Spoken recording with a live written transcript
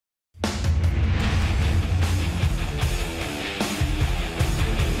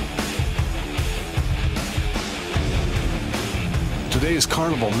Today's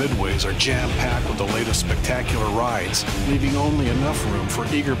Carnival midways are jam-packed with the latest spectacular rides, leaving only enough room for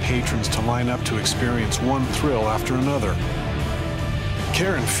eager patrons to line up to experience one thrill after another.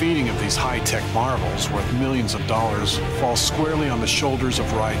 Care and feeding of these high-tech marvels worth millions of dollars falls squarely on the shoulders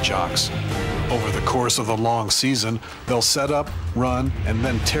of ride jocks. Over the course of the long season, they'll set up, run, and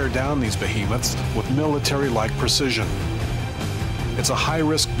then tear down these behemoths with military-like precision. It's a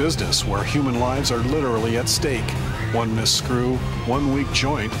high-risk business where human lives are literally at stake. One missed screw, one weak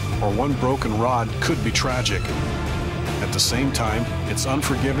joint, or one broken rod could be tragic. At the same time, it's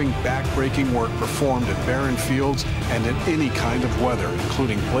unforgiving, back-breaking work performed in barren fields and in any kind of weather,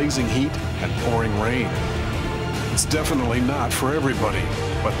 including blazing heat and pouring rain. It's definitely not for everybody,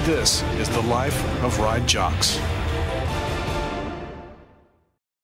 but this is the life of ride jocks.